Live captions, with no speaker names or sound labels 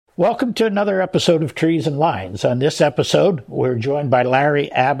Welcome to another episode of Trees and Lines. On this episode, we're joined by Larry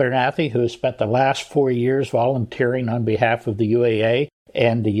Abernathy, who has spent the last 4 years volunteering on behalf of the UAA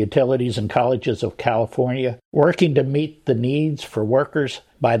and the utilities and colleges of California, working to meet the needs for workers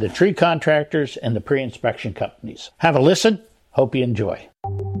by the tree contractors and the pre-inspection companies. Have a listen. Hope you enjoy.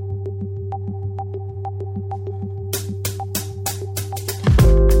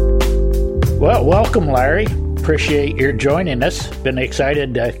 Well, welcome, Larry. Appreciate your joining us. Been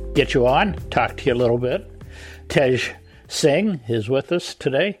excited to get you on, talk to you a little bit. Tej Singh is with us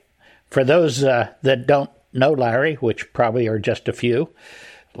today. For those that don't know Larry, which probably are just a few,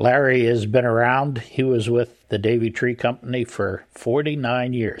 Larry has been around. He was with the Davey Tree Company for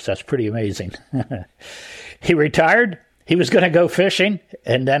 49 years. That's pretty amazing. He retired. He was going to go fishing,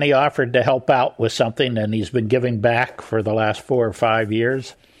 and then he offered to help out with something, and he's been giving back for the last 4 or 5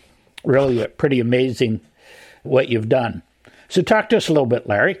 years. Really pretty amazing what you've done. So talk to us a little bit,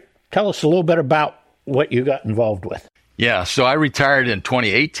 Larry. Tell us a little bit about what you got involved with. Yeah, so I retired in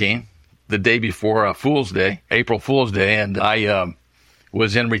 2018, the day before Fool's Day, April Fool's Day, and I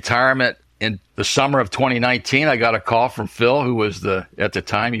was in retirement in the summer of 2019. I got a call from Phil, who was at the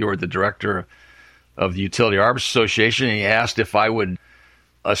time, you were the director of the Utility Arborists Association, and he asked if I would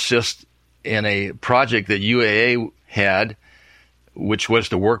assist in a project that UAA had, which was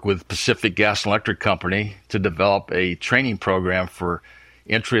to work with Pacific Gas and Electric Company to develop a training program for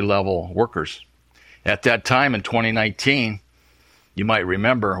entry-level workers. At that time in 2019, you might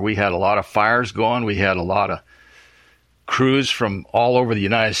remember, we had a lot of fires going. We had a lot of crews from all over the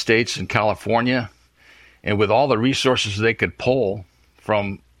United States and California. And with all the resources they could pull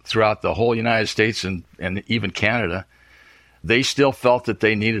from throughout the whole United States and even Canada, they still felt that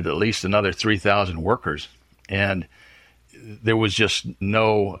they needed at least another 3,000 workers. And there was just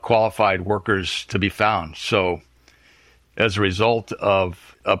no qualified workers to be found. So as a result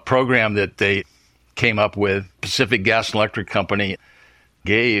of a program that they came up with, Pacific Gas and Electric Company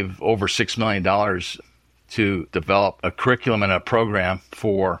gave over $6 million to develop a curriculum and a program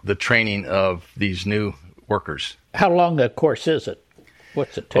for the training of these new workers. How long a course is it?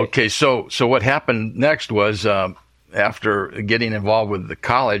 What's it take? Okay, so what happened next was after getting involved with the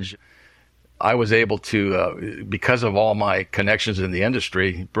college, I was able to, because of all my connections in the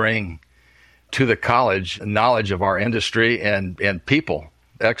industry, bring to the college knowledge of our industry and people,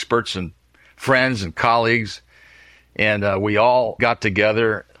 experts and friends and colleagues. And we all got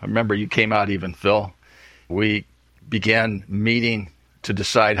together. I remember you came out even, Phil. We began meeting to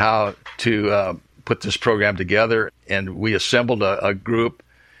decide how to put this program together. And we assembled a group.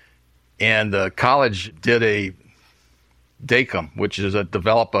 And the college did a DACUM, which is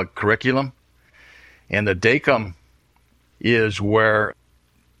develop a curriculum. And the DACUM is where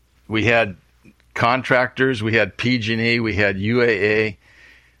we had contractors, we had PG&E, we had UAA,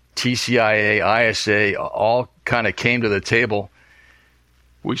 TCIA, ISA, all kind of came to the table.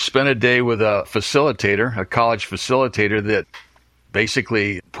 We spent a day with a facilitator, a college facilitator that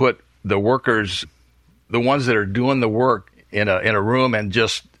basically put the workers, the ones that are doing the work in a room and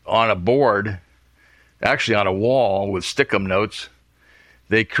just on a board, actually on a wall with stick-em notes.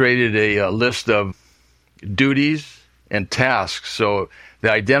 They created a list of duties and tasks. So they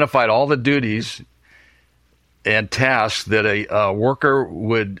identified all the duties and tasks that a worker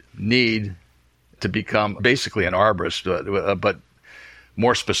would need to become basically an arborist, but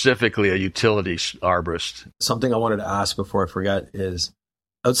more specifically a utilities arborist. Something I wanted to ask before I forget is,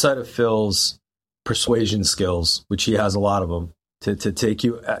 outside of Phil's persuasion skills, which he has a lot of them, to take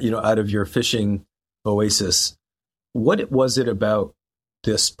you out of your fishing oasis, what was it about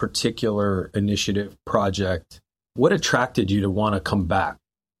this particular initiative project? What attracted you to want to come back?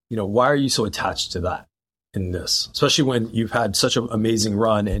 Why are you so attached to that in this? Especially when you've had such an amazing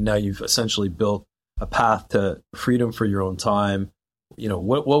run and now you've essentially built a path to freedom for your own time.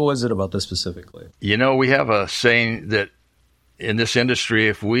 What was it about this specifically? We have a saying that in this industry,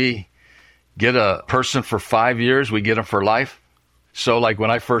 if we get a person for 5 years, we get them for life. So like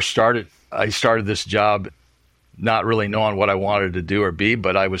when I first started, I started this job not really knowing what I wanted to do or be,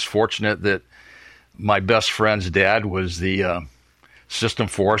 but I was fortunate that my best friend's dad was the system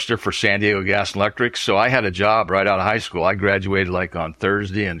forester for San Diego Gas and Electric. So I had a job right out of high school. I graduated like on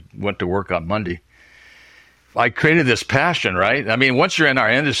Thursday and went to work on Monday. I created this passion, right? I mean, once you're in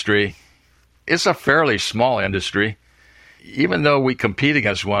our industry, it's a fairly small industry. Even though we compete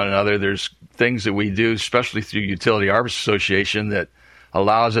against one another, there's things that we do, especially through Utility Arborists Association, that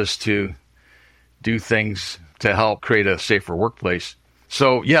allows us to do things to help create a safer workplace.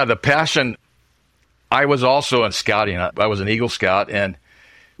 So, yeah, the passion. I was also in scouting. I was an Eagle Scout, and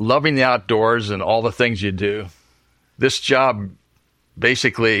loving the outdoors and all the things you do. This job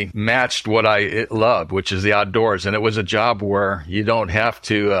basically matched what I loved, which is the outdoors. And it was a job where you don't have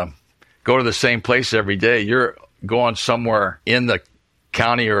to go to the same place every day. You're going somewhere in the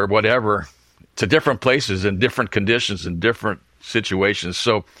county or whatever to different places in different conditions and different situations.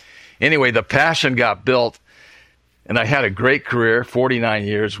 So anyway, the passion got built, and I had a great career, 49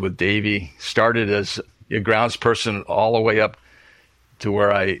 years with Davey. Started as a grounds person all the way up to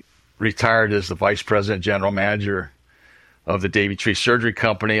where I retired as the vice president general manager of the Davey Tree Surgery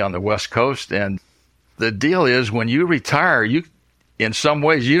Company on the West Coast. And the deal is, when you retire, you, in some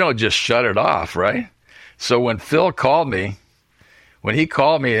ways, you don't just shut it off, right? So when Phil called me, when he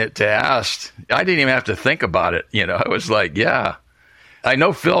called me to ask, I didn't even have to think about it. I was like, yeah. I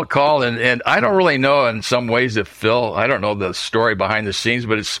know Phil called, and I don't really know in some ways if Phil, I don't know the story behind the scenes,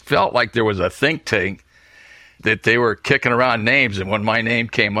 but it felt like there was a think tank that they were kicking around names. And when my name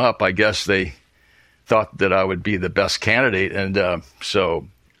came up, I guess they thought that I would be the best candidate. And so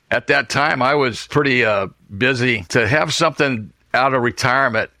at that time, I was pretty busy to have something out of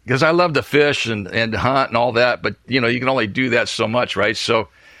retirement, because I love to fish and hunt and all that. But, you can only do that so much, right? So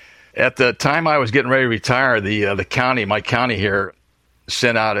at the time I was getting ready to retire, the county, my county here,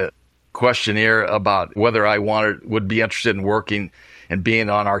 sent out a questionnaire about whether I would be interested in working and being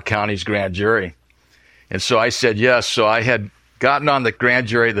on our county's grand jury. And so I said yes. So I had gotten on the grand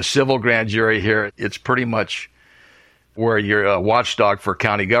jury, the civil grand jury here. It's pretty much where you're a watchdog for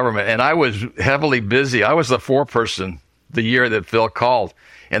county government. And I was heavily busy. I was the foreperson the year that Phil called,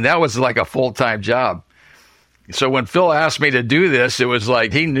 and that was like a full-time job. So when Phil asked me to do this, it was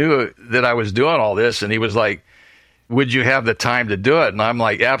like he knew that I was doing all this, and he was like, would you have the time to do it? And I'm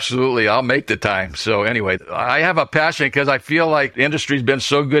like, absolutely, I'll make the time. So anyway, I have a passion because I feel like the industry's been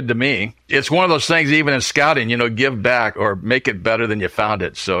so good to me. It's one of those things, even in scouting, give back or make it better than you found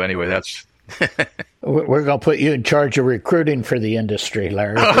it. So anyway, that's... We're going to put you in charge of recruiting for the industry,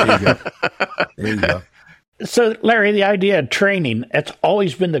 Larry. There you go. There you go. So, Larry, the idea of training, it's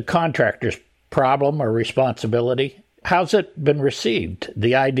always been the contractor's problem or responsibility. How's it been received?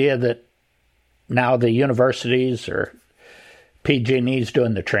 The idea that now the universities or PG&E's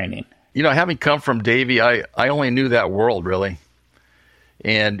doing the training? Having come from Davey, I only knew that world, really.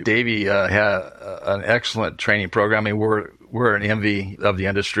 And Davey had an excellent training program. I mean, we're an envy of the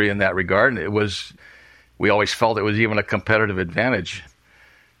industry in that regard. And we always felt it was even a competitive advantage.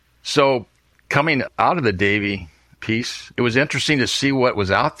 So coming out of the Davey piece, it was interesting to see what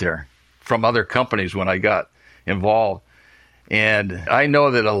was out there from other companies when I got involved. And I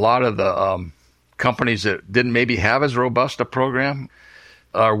know that a lot of the companies that didn't maybe have as robust a program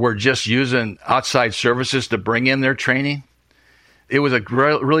were just using outside services to bring in their training. It was a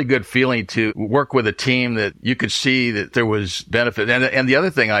really good feeling to work with a team that you could see that there was benefit. And the other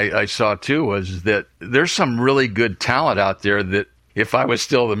thing I saw too was that there's some really good talent out there that if I was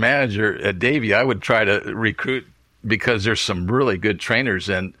still the manager at Davey, I would try to recruit, because there's some really good trainers.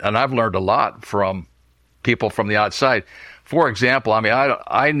 And I've learned a lot from people from the outside. For example, I mean,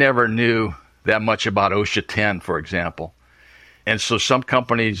 I never knew that much about OSHA 10, for example. And so some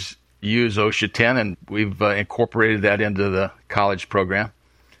companies use OSHA 10, and we've incorporated that into the college program.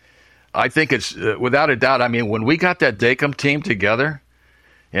 I think it's, without a doubt, I mean, when we got that DACM team together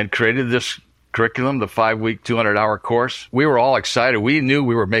and created this curriculum, the 5-week, 200-hour course, we were all excited. We knew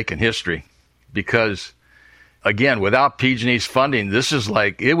we were making history because, again, without PG&E's funding, this is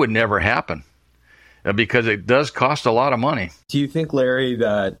like, it would never happen because it does cost a lot of money. Do you think, Larry,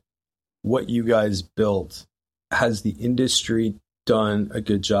 that what you guys built, has the industry done a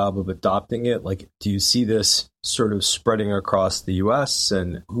good job of adopting it? Like, do you see this sort of spreading across the U.S.,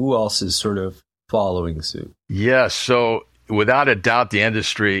 and who else is sort of following suit? Yes. So without a doubt, the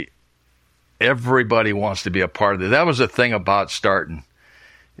industry, everybody wants to be a part of it. That was the thing about starting.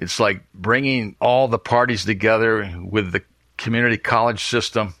 It's like bringing all the parties together with the community college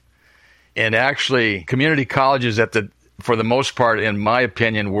system. And actually, community colleges for the most part, in my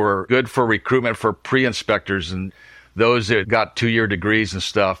opinion, were good for recruitment for pre-inspectors and those that got 2-year degrees and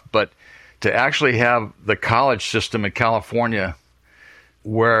stuff. But to actually have the college system in California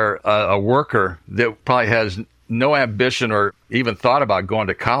where a worker that probably has no ambition or even thought about going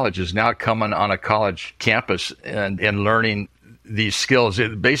to college is now coming on a college campus and learning these skills.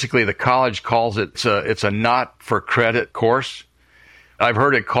 Basically, the college calls it's a not-for-credit course. I've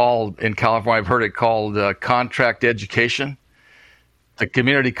heard it called, in California, contract education. The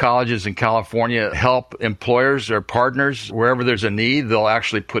community colleges in California help employers or partners wherever there's a need. They'll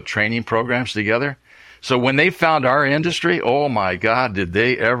actually put training programs together. So when they found our industry, oh my God, did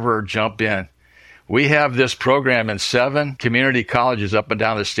they ever jump in. We have this program in 7 community colleges up and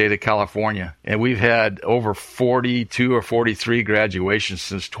down the state of California, and we've had over 42 or 43 graduations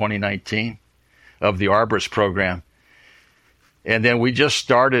since 2019 of the arborist program. And then we just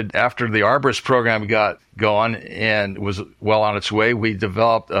started, after the arborist program got going and was well on its way, we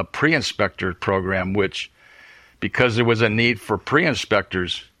developed a pre-inspector program, which, because there was a need for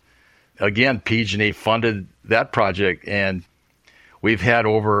pre-inspectors, again, PG&E funded that project, and we've had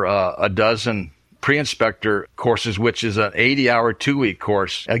over a dozen pre-inspector courses, which is an 80-hour 2-week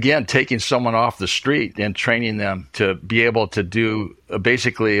course. Again, taking someone off the street and training them to be able to do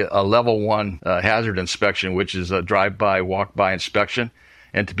basically a level 1 hazard inspection, which is a drive-by, walk-by inspection,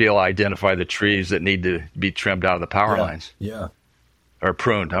 and to be able to identify the trees that need to be trimmed out of the power lines. Yeah. Or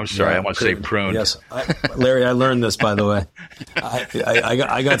pruned. I'm sorry, I want to say pruned. Yes, Larry, I learned this, by the way.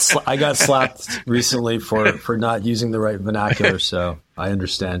 I got slapped recently for not using the right vernacular, so I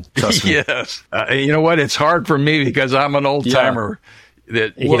understand. Trust me. Yes, you know what? It's hard for me because I'm an old timer.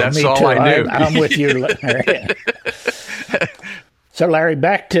 That's me all too. I knew. I'm with you, Larry. So, Larry,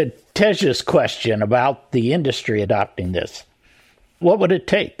 back to Tej's question about the industry adopting this. What would it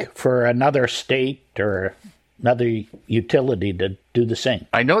take for another state or another utility to do the same?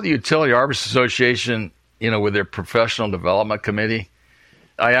 I know the Utility Arborists Association, with their professional development committee,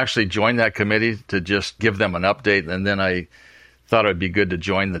 I actually joined that committee to just give them an update, and then I thought it would be good to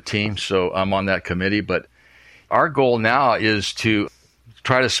join the team, so I'm on that committee. But our goal now is to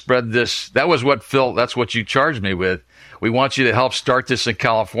try to spread this. That's what you charged me with. We want you to help start this in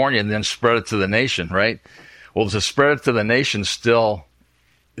California and then spread it to the nation, right? Well, to spread it to the nation, still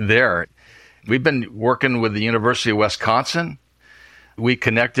there. We've been working with the University of Wisconsin. We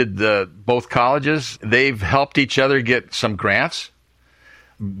connected both colleges. They've helped each other get some grants.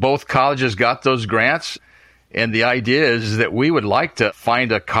 Both colleges got those grants. And the idea is that we would like to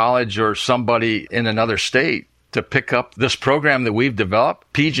find a college or somebody in another state to pick up this program that we've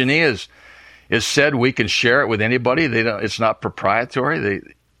developed. PG&E is said we can share it with anybody. It's not proprietary.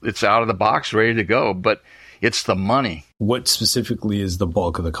 It's out of the box, ready to go. But it's the money. What specifically is the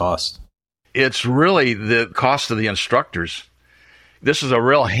bulk of the cost? It's really the cost of the instructors. This is a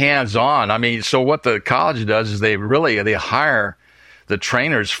real hands-on. So what the college does is they hire the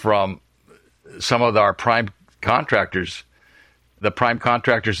trainers from some of our prime contractors, the prime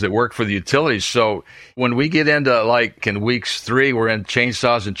contractors that work for the utilities. So when we get into, like in weeks 3, we're in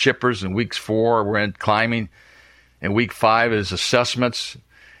chainsaws and chippers, and weeks 4, we're in climbing, and week 5 is assessments.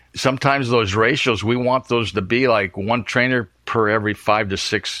 Sometimes those ratios, we want those to be like 1 trainer per every 5 to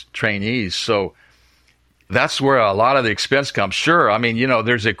 6 trainees. So that's where a lot of the expense comes. Sure,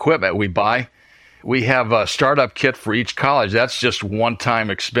 there's equipment we buy. We have a startup kit for each college. That's just one-time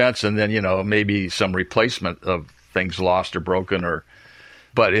expense, and then, maybe some replacement of things lost or broken,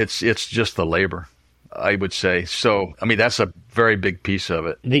 but it's just the labor, I would say. So, that's a very big piece of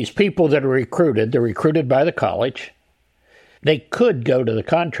it. These people that are recruited, they're recruited by the college. They could go to the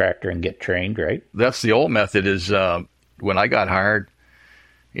contractor and get trained, right? That's the old method is when I got hired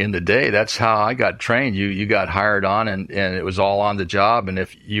in the day, that's how I got trained. You got hired on, and it was all on the job. And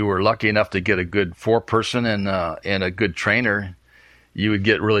if you were lucky enough to get a good 4-person and a good trainer, you would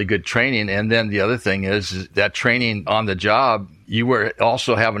get really good training. And then the other thing is that training on the job, you were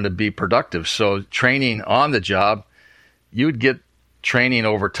also having to be productive. So training on the job, you would get training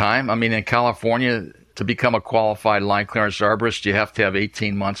over time. In California, to become a qualified line clearance arborist, you have to have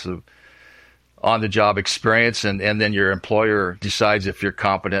 18 months of on-the-job experience, and then your employer decides if you're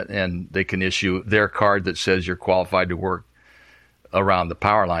competent, and they can issue their card that says you're qualified to work around the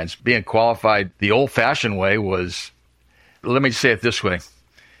power lines. Being qualified the old-fashioned way was, let me say it this way,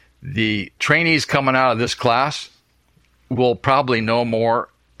 the trainees coming out of this class will probably know more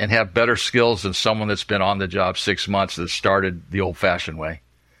and have better skills than someone that's been on the job 6 months that started the old-fashioned way.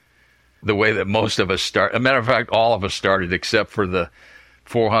 The way that most of us start. As a matter of fact, all of us started except for the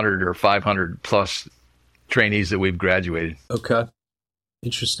 400 or 500 plus trainees that we've graduated. Okay.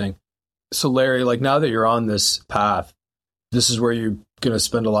 Interesting. So Larry, now that you're on this path, this is where you're going to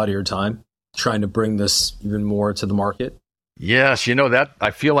spend a lot of your time trying to bring this even more to the market? Yes. That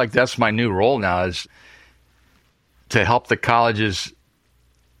I feel like that's my new role now, is to help the colleges,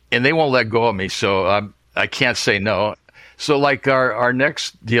 and they won't let go of me. So I can't say no. So our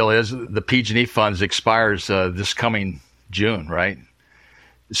next deal is the PG&E funds expires this coming June, right?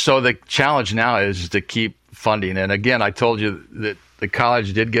 So the challenge now is to keep funding. And again, I told you that the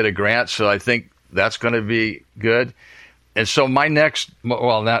college did get a grant, so I think that's going to be good. And so not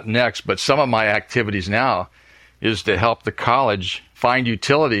next, but some of my activities now is to help the college find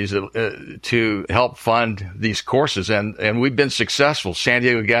utilities to help fund these courses. And we've been successful. San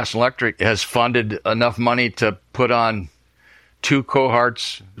Diego Gas and Electric has funded enough money to put on 2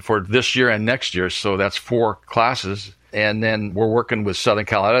 cohorts for this year and next year. So that's 4 classes. And then we're working with Southern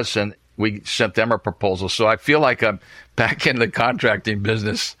Cal Edison. We sent them a proposal. So I feel like I'm back in the contracting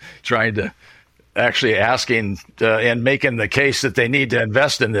business, trying to actually asking and making the case that they need to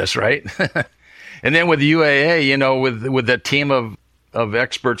invest in this, right? And then with the UAA, you know, with the team of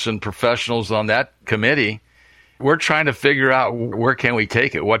experts and professionals on that committee, we're trying to figure out where can we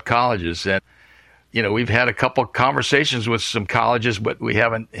take it, what colleges. And, you know, we've had a couple of conversations with some colleges, but we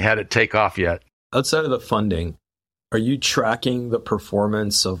haven't had it take off yet. Outside of the funding, are you tracking the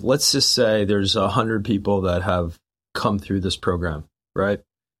performance of, let's just say there's 100 people that have come through this program, right?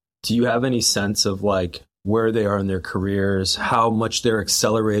 Do you have any sense of like where they are in their careers, how much they're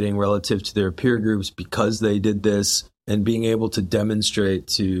accelerating relative to their peer groups because they did this, and being able to demonstrate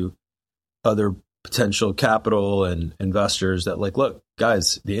to other potential capital and investors that, like, look,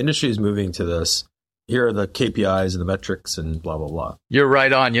 guys, the industry is moving to this. Here are the KPIs and the metrics and blah, blah, blah. You're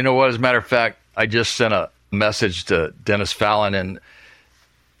right on. You know what? As a matter of fact, I just sent a message to Dennis Fallon,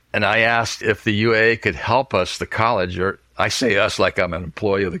 and I asked if the UAA could help us, the college, or I say us like I'm an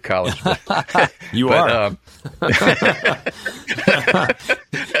employee of the college. But, you are.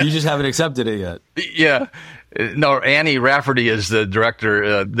 You just haven't accepted it yet. Yeah. No, Annie Rafferty is the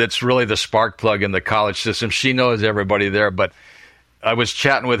director that's really the spark plug in the college system. She knows everybody there, but I was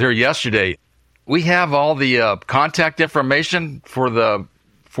chatting with her yesterday. We have all the contact information for the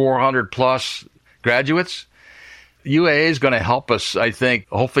 400 plus graduates. UAA is going to help us, I think,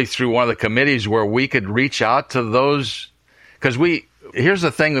 hopefully through one of the committees where we could reach out to those. Because here's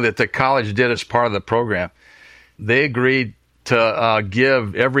the thing that the college did as part of the program. They agreed to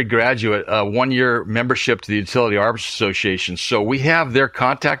give every graduate a 1-year membership to the Utility Arbiters Association. So we have their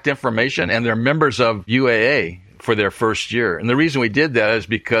contact information, and they're members of UAA for their first year. And the reason we did that is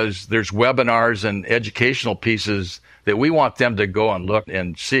because there's webinars and educational pieces that we want them to go and look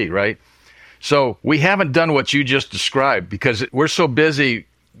and see, right? So we haven't done what you just described because we're so busy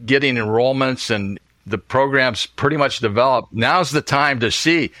getting enrollments and the program's pretty much developed. Now's the time to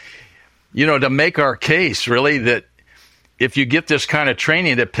see, you know, to make our case really that if you get this kind of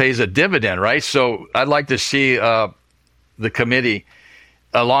training, it pays a dividend, right? So I'd like to see the committee,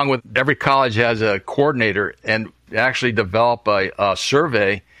 along with every college has a coordinator, and actually develop a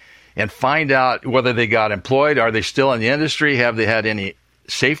survey and find out whether they got employed. Are they still in the industry? Have they had any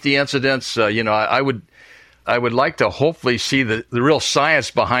safety incidents? You know, I would like to hopefully see the real science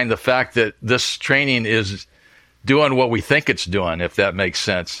behind the fact that this training is doing what we think it's doing, if that makes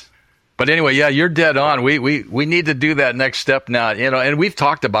sense. But anyway, yeah, you're dead on. We need to do that next step now, you know, and we've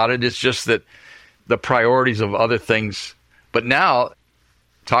talked about it. It's just that the priorities of other things. But now,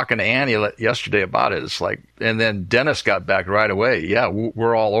 talking to Annie yesterday about it, it's like, and then Dennis got back right away. Yeah,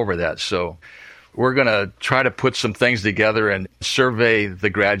 we're all over that. So we're going to try to put some things together and survey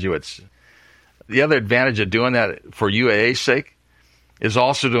the graduates. The other advantage of doing that for UAA's sake is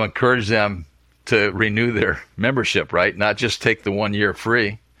also to encourage them to renew their membership, right? Not just take the 1 year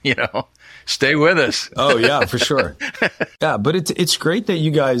free, you know, stay with us. Oh, yeah, for sure. Yeah, but it's great that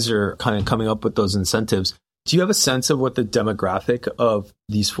you guys are kind of coming up with those incentives. Do you have a sense of what the demographic of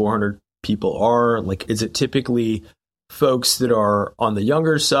these 400 people are? Like, is it typically folks that are on the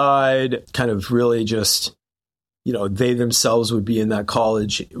younger side, kind of really just, you know, they themselves would be in that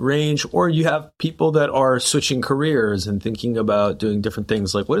college range, or you have people that are switching careers and thinking about doing different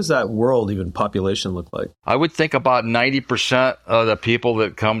things? Like, what does that world, even population, look like? I would think about 90% of the people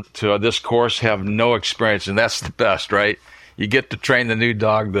that come to this course have no experience, and that's the best, right? You get to train the new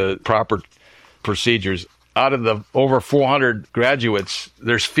dog the proper procedures. Out of the over 400 graduates,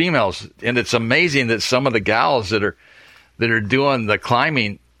 there's females, and it's amazing that some of the gals that are doing the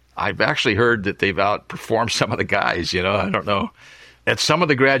climbing, I've actually heard that they've outperformed some of the guys, you know, I don't know. At some of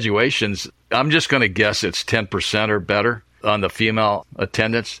the graduations, I'm just going to guess it's 10% or better on the female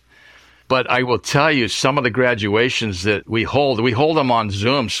attendance. But I will tell you, some of the graduations that we hold them on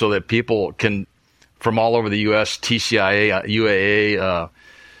Zoom so that people can, from all over the U.S., TCIA, UAA,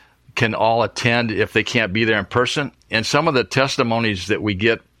 can all attend if they can't be there in person. And some of the testimonies that we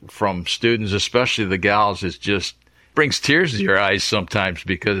get from students, especially the gals, is just brings tears to your eyes sometimes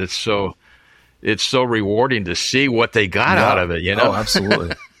because it's so rewarding to see what they got out of it, you know? Oh,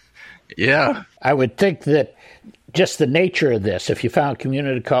 absolutely. Yeah. I would think that just the nature of this, if you found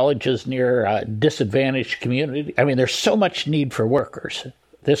community colleges near a disadvantaged community, I mean, there's so much need for workers.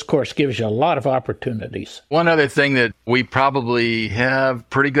 This course gives you a lot of opportunities. One other thing that we probably have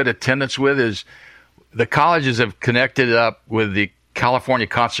pretty good attendance with is the colleges have connected up with the California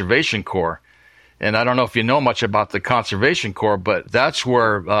Conservation Corps. And I don't know if you know much about the Conservation Corps, but that's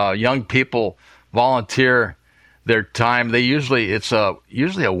where young people volunteer their time. It's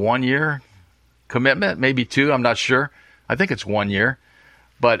usually a 1 year commitment, maybe 2, I'm not sure. I think it's 1 year.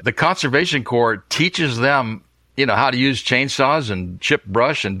 But the Conservation Corps teaches them, how to use chainsaws and chip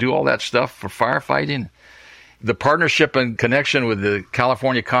brush and do all that stuff for firefighting. The partnership and connection with the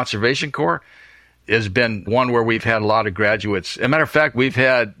California Conservation Corps has been one where we've had a lot of graduates. As a matter of fact, we've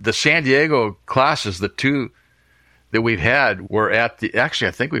had the San Diego classes, the 2 that we've had were I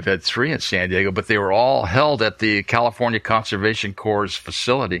think we've had 3 in San Diego, but they were all held at the California Conservation Corps'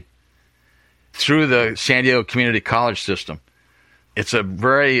 facility through the San Diego Community College system. It's a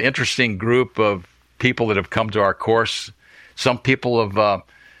very interesting group of people that have come to our course. Some people have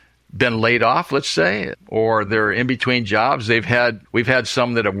been laid off, let's say, or they're in between jobs. We've had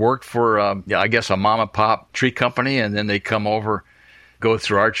some that have worked for, I guess, a mom and pop tree company, and then they come over, go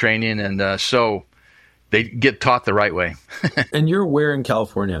through our training, and so they get taught the right way. And you're where in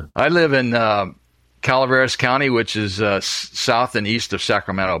California? I live in Calaveras County, which is south and east of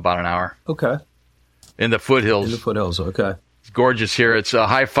Sacramento, about an hour. Okay. In the foothills. In the foothills, okay. It's gorgeous here. It's a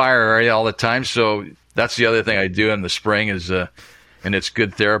high fire area all the time, so that's the other thing I do in the spring is, and it's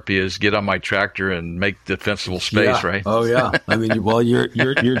good therapy, is get on my tractor and make defensible space, right? Oh, yeah. I mean, well,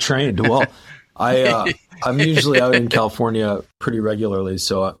 you're trained. Well, I'm usually out in California pretty regularly,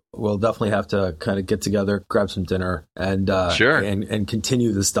 so we'll definitely have to kind of get together, grab some dinner, and sure, and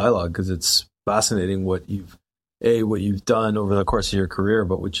continue this dialogue, because it's fascinating what you've done over the course of your career,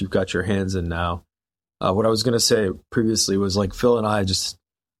 but what you've got your hands in now. What I was going to say previously was, like, Phil and I just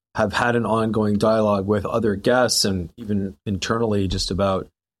have had an ongoing dialogue with other guests, and even internally, just about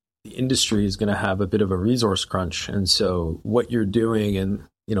the industry is going to have a bit of a resource crunch. And so what you're doing and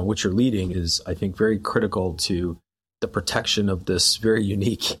what you're leading is, I think, very critical to the protection of this very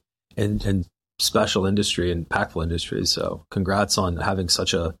unique and special industry and impactful industry. So congrats on having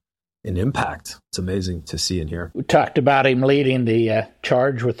such an impact. It's amazing to see and hear. We talked about him leading the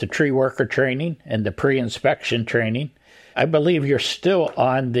charge with the tree worker training and the pre-inspection training. I believe you're still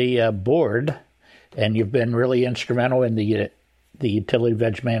on the board, and you've been really instrumental in the Utility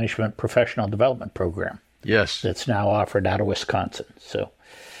Veg Management Professional Development Program. Yes. That's now offered out of Wisconsin. So,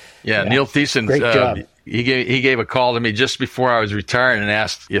 yeah, Neil Thiessen, great job. He gave a call to me just before I was retiring and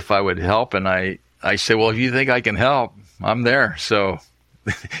asked if I would help, and I said, well, if you think I can help, I'm there. So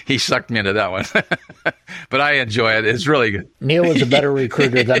he sucked me into that one. But I enjoy it. It's really good. Neil was a better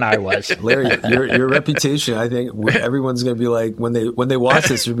recruiter than I was. Larry, your reputation, I think everyone's going to be like, when they watch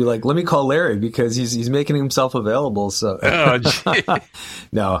this, you'll be like, let me call Larry, because he's making himself available. So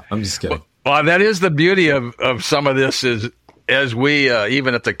no, I'm just kidding. Well, that is the beauty of some of this, is as we,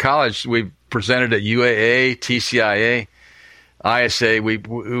 even at the college, we've presented at UAA, TCIA, ISA,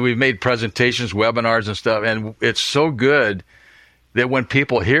 we've made presentations, webinars and stuff, and it's so good that when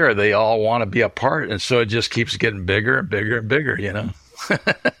people hear, they all want to be a part. And so it just keeps getting bigger and bigger and bigger,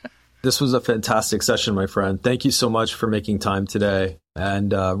 This was a fantastic session, my friend. Thank you so much for making time today,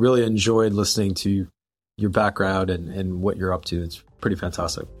 and really enjoyed listening to your background and what you're up to. It's pretty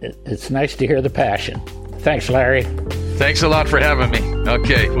fantastic. It's nice to hear the passion. Thanks, Larry. Thanks a lot for having me.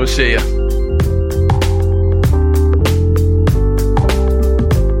 Okay, we'll see you.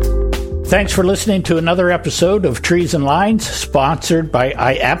 Thanks for listening to another episode of Trees and Lines, sponsored by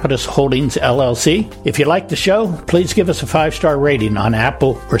Iapetus Holdings, LLC. If you like the show, please give us a 5-star rating on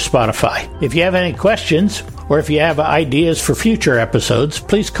Apple or Spotify. If you have any questions, or if you have ideas for future episodes,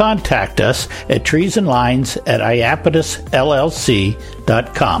 please contact us at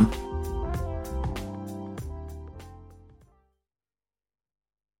treesandlines@iapetusllc.com.